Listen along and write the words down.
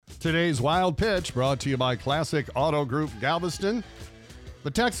Today's Wild Pitch brought to you by Classic Auto Group Galveston. The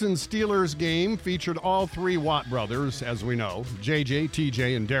Texans-Steelers game featured all three Watt brothers, as we know, JJ,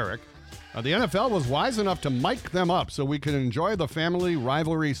 TJ, and Derek. The NFL was wise enough to mic them up so we could enjoy the family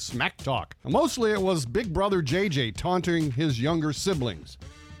rivalry smack talk. Mostly it was big brother JJ taunting his younger siblings.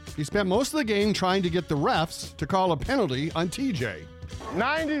 He spent most of the game trying to get the refs to call a penalty on TJ.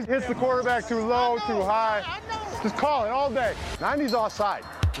 90s hits the quarterback too low, too high. Just call it all day. 90s offside.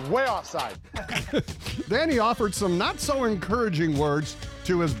 Way offside. Then he offered some not-so-encouraging words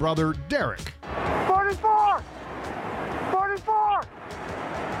to his brother Derek. 44! 44!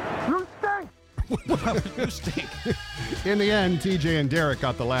 You stink! You stink. In the end, TJ and Derek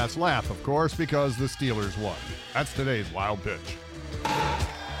got the last laugh, of course, because the Steelers won. That's today's Wild Pitch.